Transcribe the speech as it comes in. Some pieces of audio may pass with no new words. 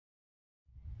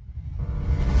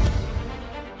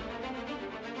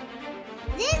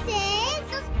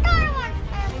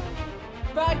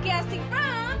Broadcasting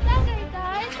from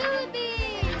Tagaytay,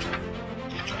 Philippines.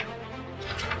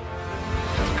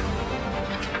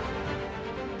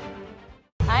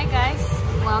 Hi guys,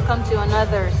 welcome to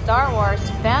another Star Wars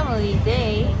Family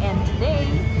Day, and today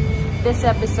this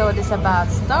episode is about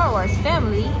Star Wars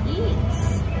Family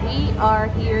Eats. We are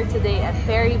here today at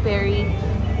Peri-Peri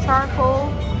Charcoal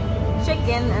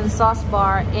Chicken and Sauce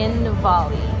Bar in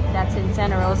Nuvali. That's in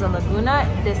Santa Rosa, Laguna.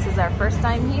 This is our first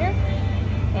time here,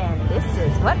 and this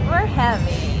is what we're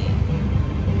having.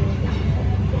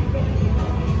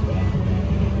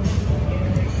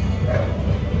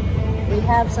 We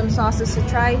have some sauces to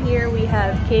try here. We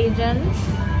have Cajun,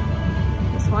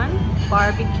 this one,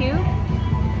 barbecue.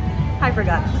 I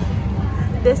forgot.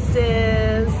 This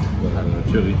is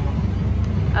chili.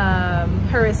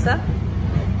 Harissa.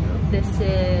 This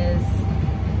is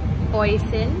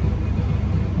hoisin.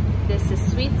 This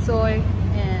is sweet soy,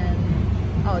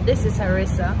 and oh, this is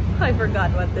harissa. I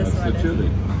forgot what this one is. Chili.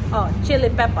 Oh, chili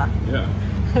pepper. Yeah.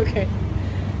 Okay.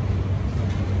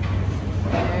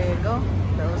 There you go.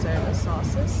 Those are the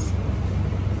sauces.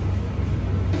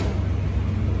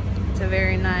 It's a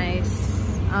very nice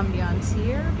ambiance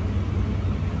here.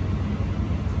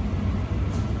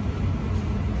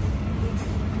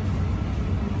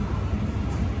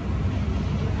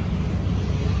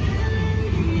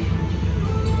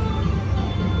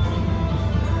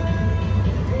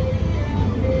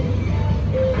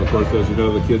 Of course, as you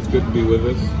know, the kids couldn't be with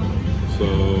us, so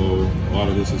a lot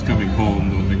of this is coming home.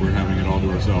 Don't think we're having it all to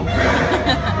ourselves.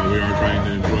 But we are trying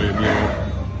to enjoy a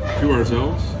meal to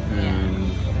ourselves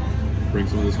and bring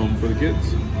some of this home for the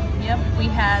kids. Yep, we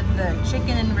had the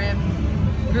chicken and rib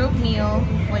group meal,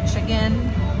 which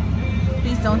again,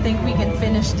 please don't think we can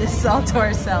finish this all to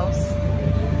ourselves.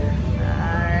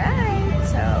 Alright,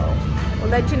 so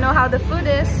we'll let you know how the food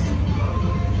is.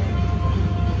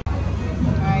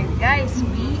 Alright guys,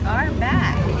 we are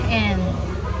back, and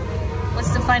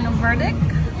what's the final verdict?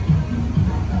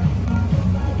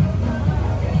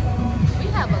 We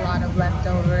have a lot of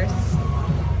leftovers.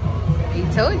 We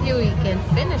told you we can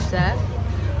finish that.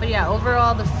 But yeah,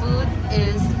 overall the food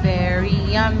is very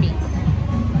yummy.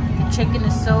 The chicken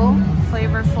is so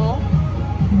flavorful.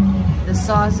 The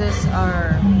sauces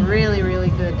are really,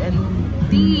 really good. And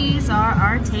these are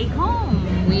our take home.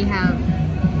 We have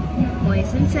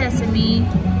hoisin sesame,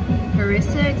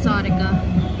 harissa exotica,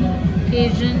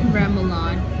 Cajun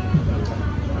remoulade.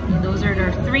 Those are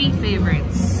their 3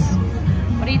 favorites.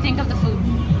 What do you think of the food?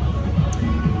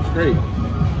 It's great.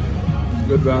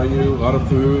 Good value, a lot of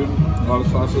food, a lot of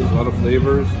sauces, a lot of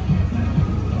flavors.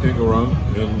 Can't go wrong.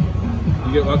 And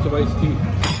you get lots of iced tea.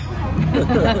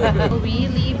 We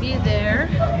leave you there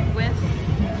with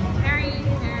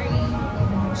Peri-Peri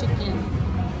chicken.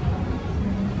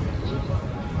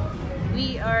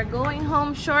 We are going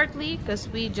home shortly because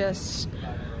we just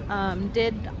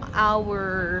did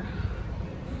our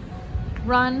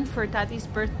run for Tati's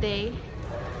birthday.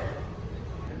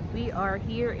 We are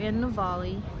here in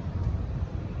Nuvali.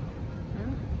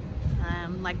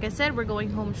 Like I said, we're going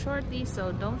home shortly,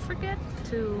 so don't forget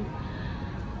to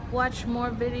watch more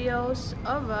videos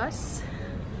of us,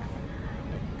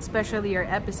 especially our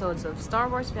episodes of Star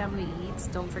Wars Family Eats.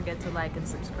 Don't forget to like and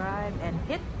subscribe and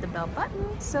hit the bell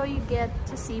button so you get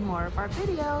to see more of our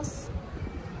videos.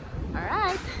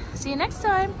 Alright, see you next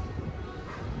time.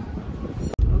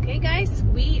 Okay guys,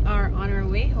 we are on our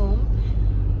way home,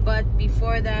 but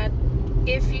before that,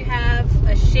 if you have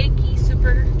a shaky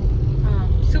super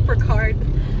card,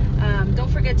 don't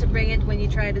forget to bring it when you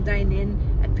try to dine in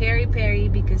at Peri-Peri,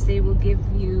 because they will give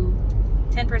you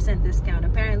 10% discount.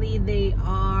 Apparently they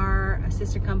are a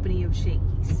sister company of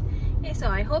Shakey's. Okay, so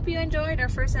I hope you enjoyed our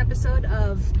first episode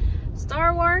of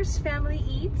Star Wars Family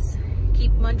Eats.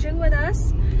 Keep munching with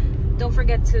us. Don't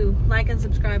forget to like and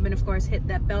subscribe, and of course hit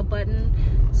that bell button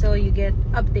so you get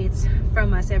updates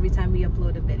from us every time we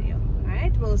upload a video.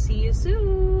 Alright, we'll see you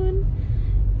soon.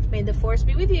 May the Force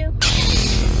be with you.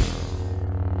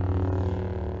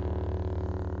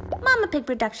 Mama Pig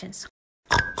Productions.